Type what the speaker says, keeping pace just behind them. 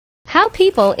How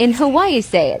people in Hawaii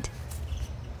say it.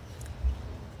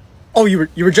 Oh, you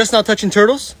were just now touching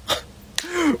turtles?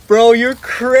 Bro, you're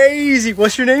crazy.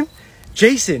 What's your name?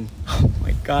 Jason. Oh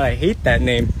my god, I hate that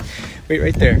name. Wait,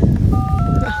 right there.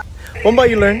 What about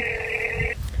you learn?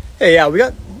 Hey, yeah, we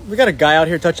got a guy out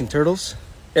here touching turtles.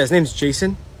 Yeah, his name's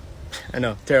Jason. I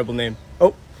know, terrible name.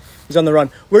 Oh, he's on the run.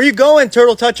 Where you going,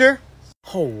 turtle toucher?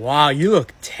 Oh wow, you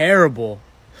look terrible.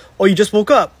 Oh, you just woke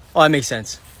up. Oh, that makes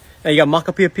sense. Now you got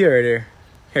Makapia right here.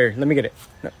 Here, let me get it.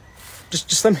 No,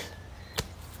 just let me.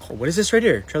 Oh, what is this right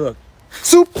here? Try to look.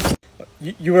 Soup.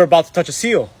 You were about to touch a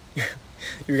seal. You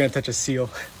were gonna touch a seal.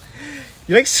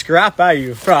 You like scrap at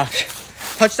you, bro.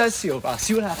 Touch that seal, bro.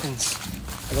 See what happens.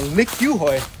 I'm gonna lick you,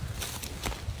 hoy.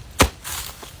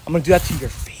 I'm gonna do that to your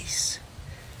face.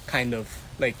 Kind of,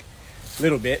 like, a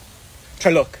little bit.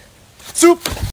 Try look. Soup.